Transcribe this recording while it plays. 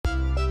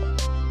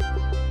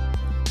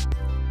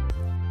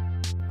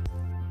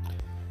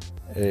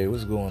Hey,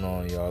 what's going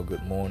on, y'all?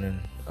 Good morning.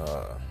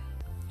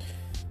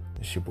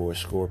 It's your boy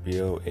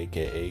Scorpio,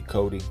 aka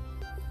Cody.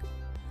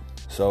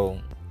 So,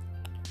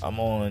 I'm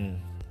on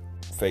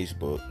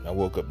Facebook. I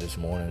woke up this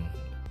morning,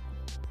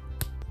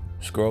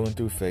 scrolling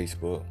through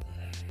Facebook,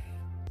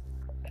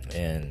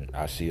 and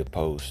I see a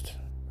post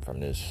from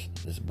this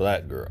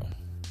black girl.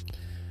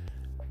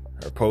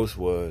 Her post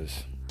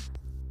was,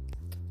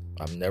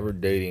 "I'm never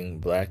dating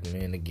black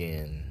men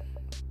again.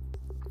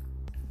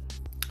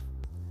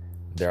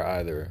 They're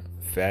either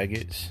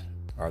faggots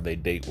or they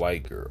date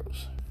white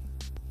girls."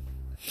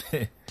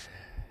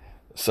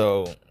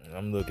 So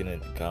I'm looking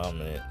at the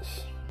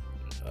comments.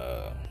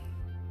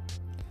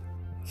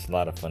 It's a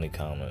lot of funny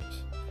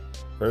comments.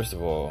 First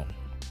of all,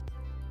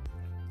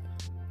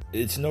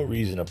 it's no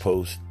reason to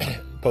post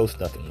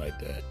nothing like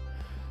that.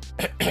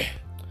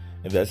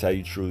 If that's how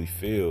you truly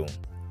feel,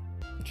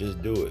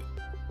 just do it.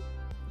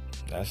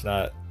 That's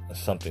not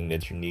something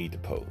that you need to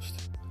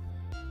post.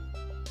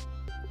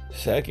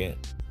 Second,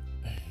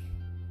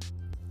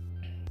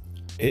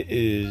 it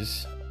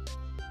is,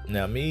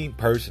 now me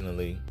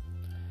personally,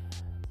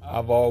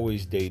 I've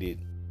always dated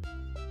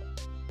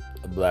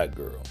a black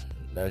girl.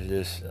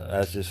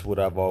 That's just what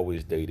I've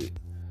always dated.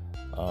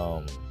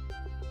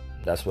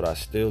 That's what I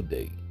still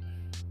date.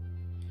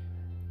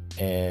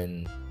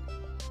 And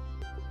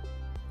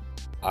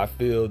I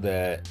feel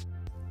that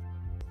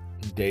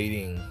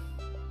dating,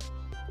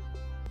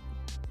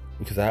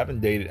 because I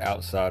haven't dated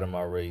outside of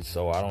my race,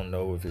 so I don't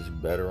know if it's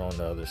better on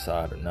the other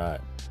side or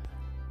not.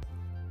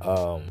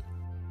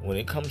 When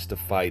it comes to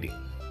fighting,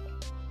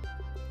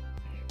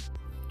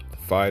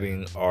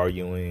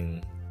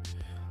 arguing,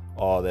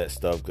 all that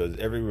stuff, because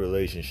every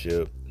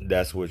relationship,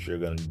 that's what you're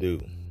going to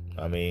do.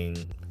 I mean,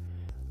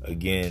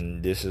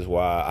 again, this is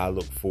why I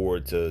look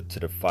forward to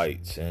the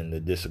fights and the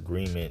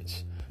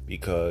disagreements,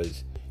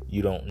 because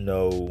you don't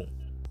know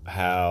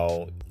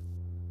the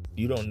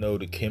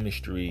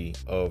chemistry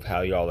of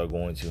how y'all are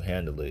going to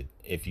handle it.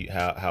 If you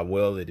how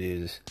well it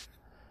is,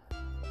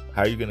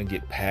 how you're going to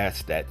get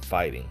past that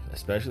fighting,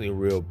 especially a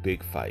real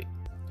big fight.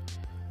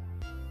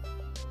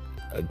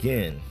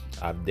 Again,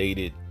 I've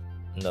dated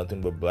nothing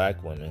but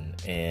black women,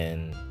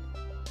 and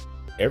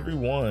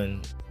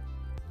everyone,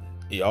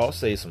 y'all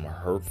say some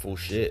hurtful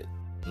shit.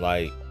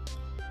 Like,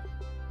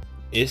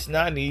 it's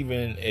not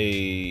even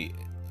a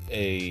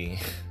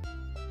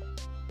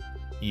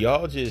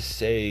y'all just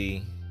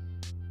say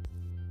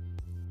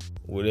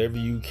whatever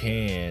you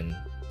can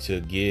to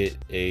get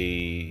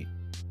a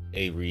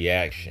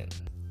reaction.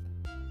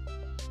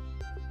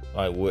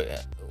 Like,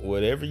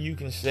 whatever you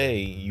can say,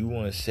 you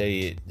want to say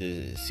it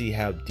to see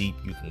how deep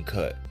you can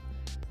cut.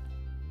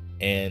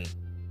 And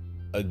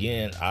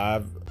again,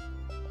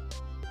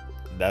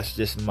 that's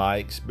just my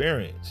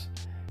experience.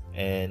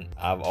 And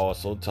I've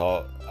also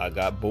I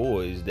got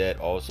boys that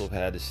also have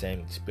had the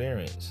same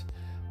experience.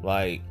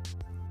 Like,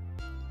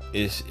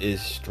 it's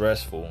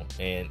stressful,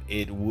 and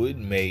it would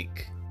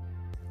make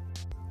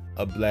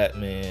a black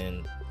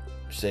man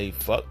say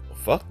fuck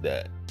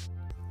that.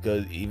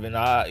 Because even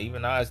I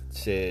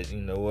said,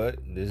 you know what,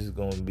 I'm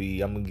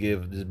gonna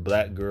give this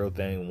black girl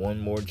thing one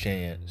more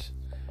chance.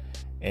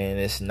 And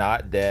it's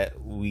not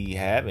that we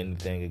have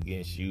anything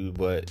against you,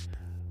 but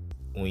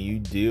when you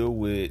deal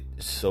with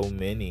so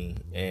many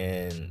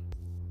and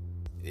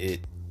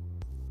it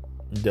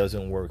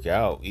doesn't work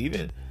out,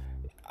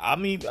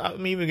 I'm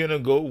even gonna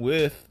go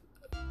with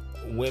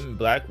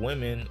black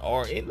women,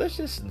 or let's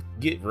just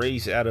get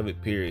race out of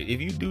it, period.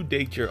 If you do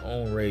date your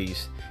own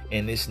race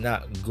and it's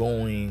not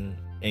going,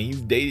 and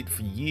you've dated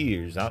for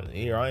years,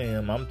 here I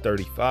am, I'm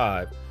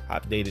 35,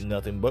 I've dated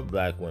nothing but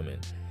black women.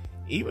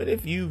 Even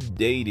if you've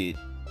dated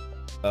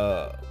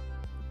the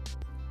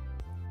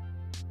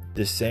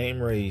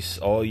same race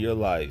all your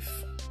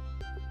life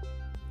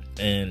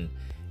and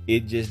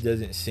it just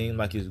doesn't seem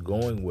like it's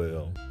going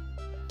well,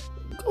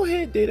 go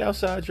ahead and date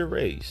outside your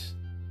race.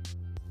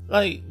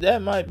 Like,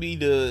 that might be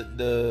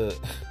that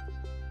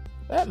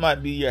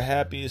might be your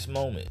happiest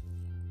moment.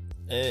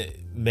 It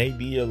may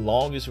be your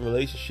longest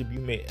relationship you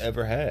may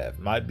ever have.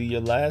 Might be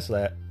your last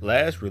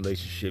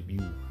relationship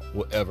you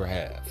will ever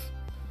have.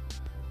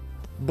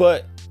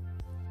 But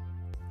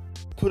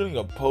putting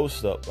a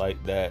post up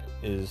like that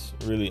is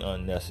really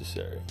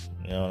unnecessary.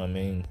 You know what I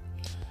mean?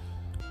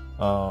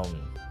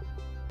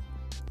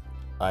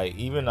 Like,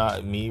 even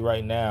me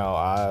right now,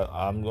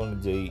 I'm gonna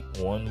date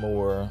one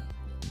more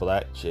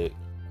black chick,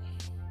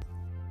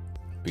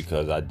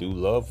 because I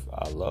love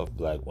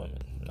black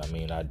women. I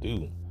mean, I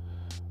do.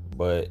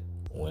 But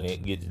when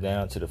it gets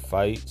down to the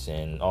fights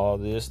and all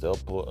this, they'll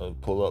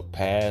pull up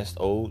past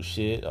old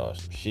shit or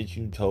some shit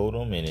you told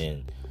them and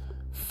then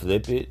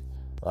flip it.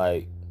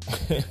 Like,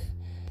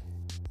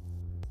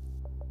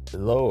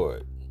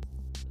 Lord,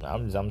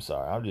 I'm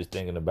sorry. I'm just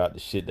thinking about the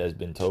shit that's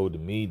been told to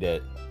me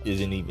that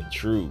isn't even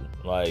true.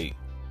 Like,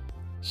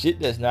 shit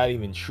that's not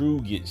even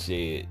true gets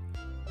said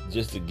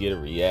just to get a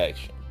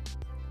reaction.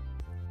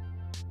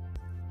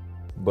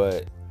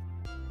 But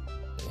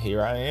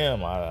here I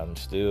am. I'm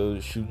still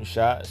shooting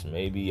shots.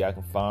 Maybe I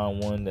can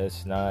find one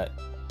that's not,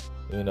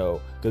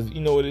 Because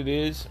you know what it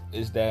is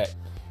that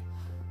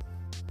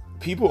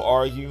people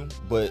argue,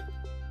 but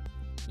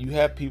you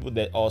have people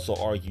that also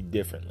argue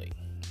differently.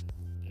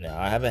 Now,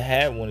 I haven't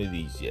had one of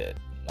these yet.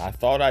 I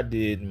thought I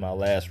did in my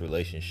last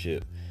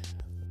relationship.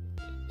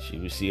 She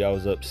would see I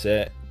was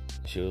upset.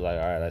 She was like,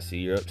 all right, I see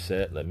you're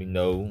upset. Let me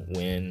know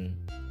when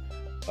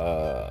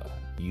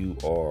you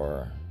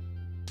are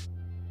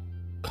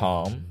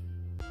calm,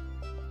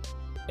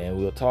 and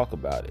we'll talk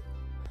about it.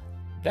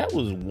 That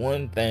was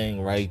one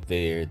thing right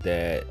there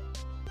that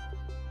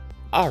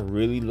I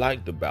really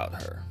liked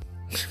about her.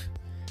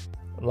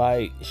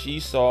 Like, she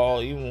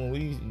saw, even when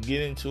we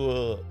get into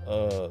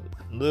a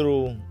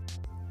little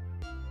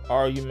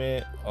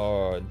argument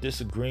or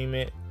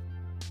disagreement,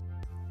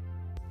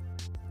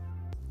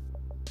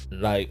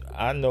 like,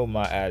 I know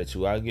my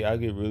attitude. I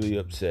get really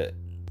upset.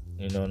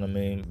 You know what I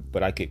mean?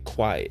 But I get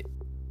quiet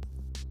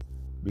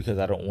because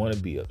I don't want to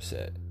be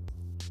upset.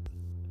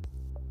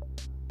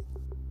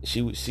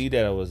 She would see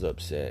that I was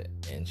upset,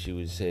 and she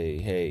would say,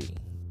 hey,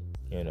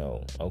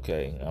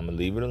 okay, I'm gonna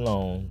leave it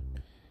alone.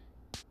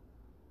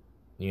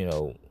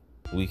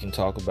 We can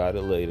talk about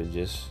it later.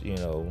 Just,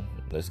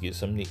 let's get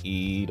something to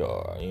eat,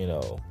 or,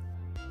 do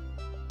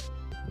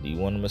you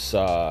want a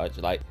massage?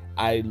 Like,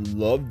 I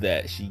love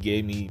that she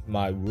gave me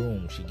my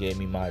room. She gave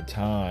me my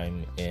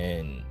time.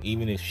 And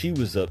even if she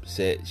was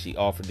upset, she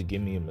offered to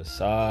give me a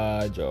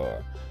massage,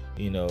 or,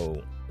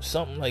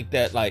 something like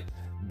that. Like,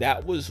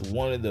 that was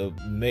one of the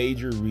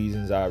major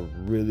reasons I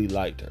really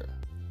liked her.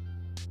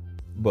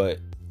 But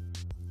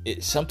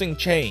something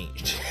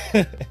changed.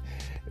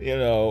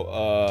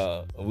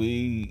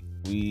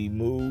 We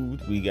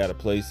moved, we got a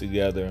place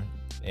together,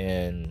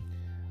 and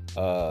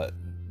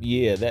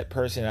that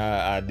person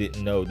I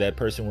didn't know, that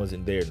person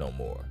wasn't there no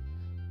more,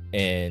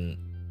 and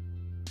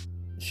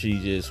she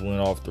just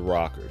went off the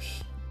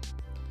rockers.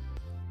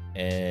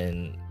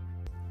 And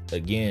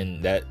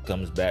again, that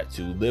comes back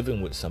to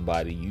living with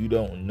somebody. You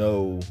don't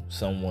know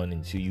someone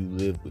until you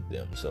live with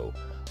them. So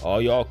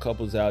all y'all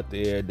couples out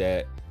there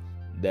that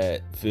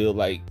feel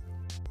like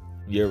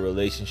your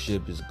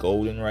relationship is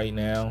golden right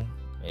now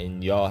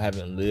and y'all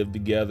haven't lived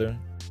together,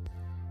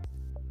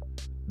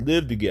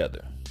 live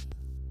together.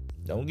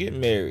 Don't get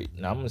married.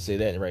 Now, I'm going to say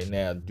that right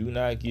now. Do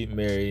not get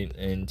married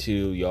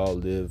until y'all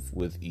live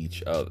with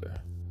each other.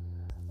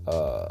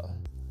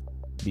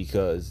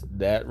 Because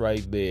that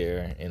right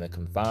there, in a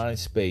confined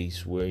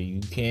space where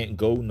you can't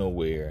go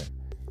nowhere,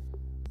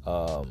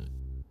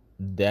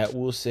 that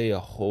will say a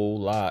whole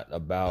lot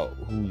about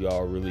who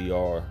y'all really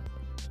are,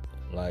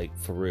 like,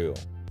 for real.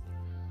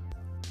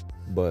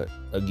 But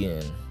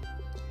again,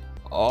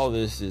 all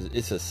this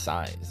it's a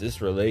science.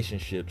 This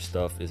relationship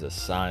stuff is a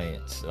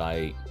science.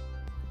 Like,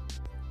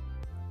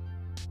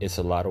 it's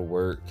a lot of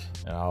work,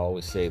 and I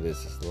always say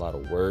this, it's a lot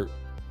of work.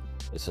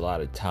 It's a lot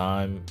of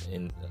time,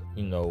 and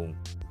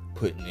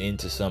putting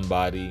into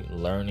somebody,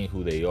 learning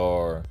who they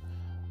are.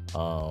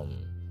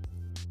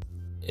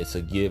 It's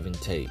a give and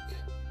take.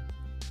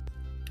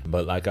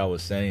 But like I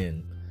was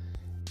saying,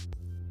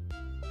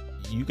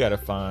 you got to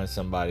find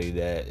somebody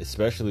that,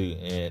 especially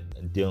in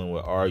dealing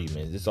with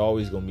arguments, it's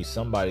always going to be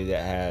somebody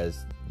that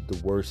has the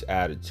worst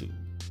attitude,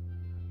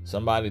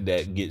 somebody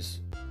that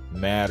gets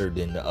madder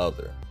than the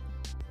other,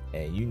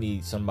 and you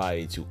need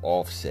somebody to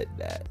offset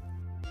that.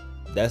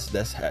 That's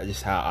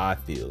just how I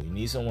feel. You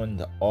need someone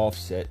to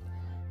offset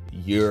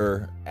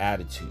your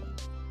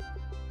attitude.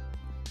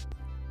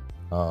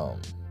 I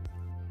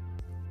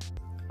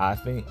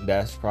think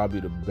that's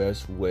probably the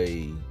best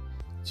way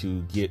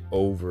to get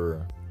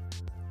over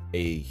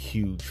a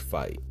huge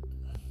fight.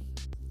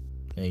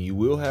 And you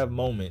will have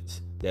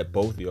moments that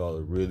both of y'all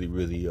are really,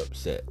 really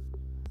upset.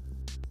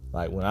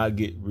 Like, when I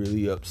get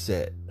really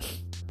upset,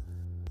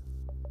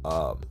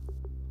 I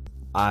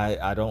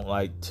don't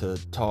like to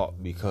talk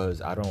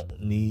because I don't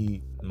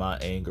need my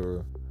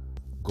anger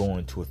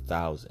going to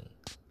 1,000.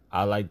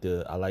 I like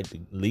to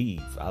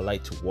leave. I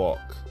like to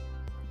walk.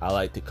 I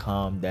like to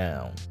calm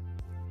down.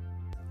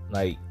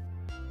 Like,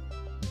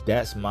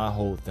 that's my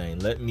whole thing.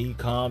 Let me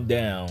calm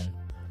down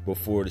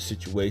before the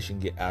situation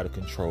get out of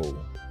control.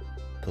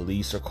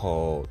 Police are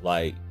called.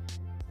 Like,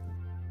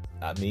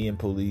 me and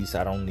police,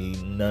 I don't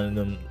need none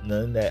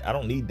of that. I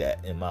don't need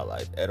that in my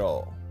life at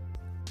all.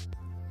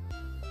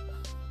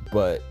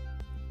 But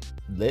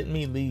let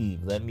me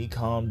leave. Let me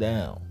calm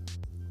down.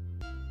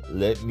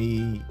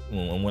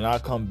 When I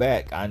come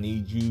back, I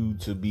need you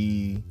to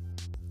be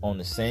on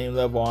the same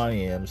level I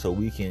am, so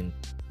we can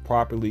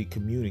properly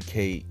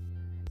communicate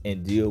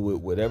and deal with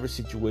whatever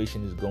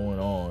situation is going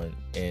on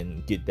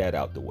and get that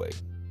out the way.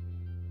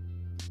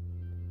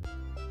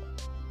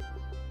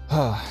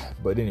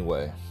 But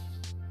anyway,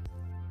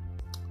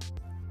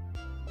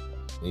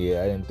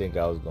 yeah, I didn't think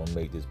I was gonna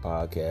make this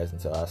podcast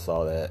until I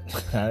saw that.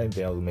 I didn't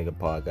think I was gonna make a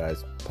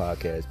podcast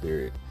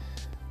period.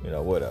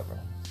 Whatever.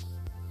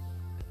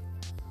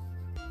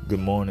 Good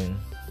morning,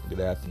 good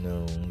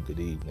afternoon, good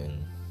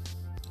evening,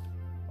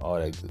 all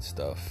that good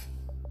stuff.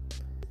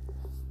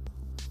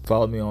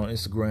 Follow me on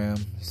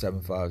Instagram,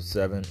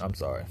 757. I'm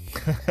sorry.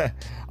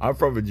 I'm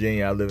from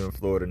Virginia. I live in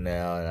Florida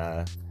now, and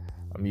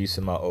I'm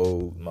using my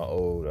old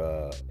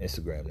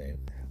Instagram name,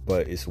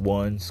 but it's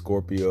one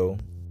Scorpio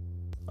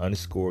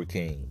 _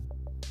 King.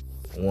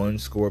 One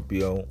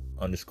Scorpio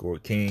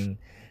 _ King,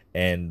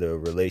 and the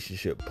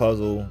relationship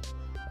puzzle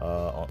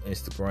on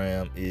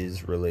Instagram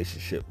is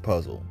relationship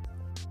puzzle.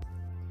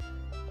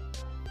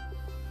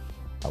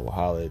 I will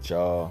holler at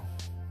y'all.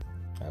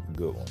 Have a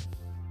good one.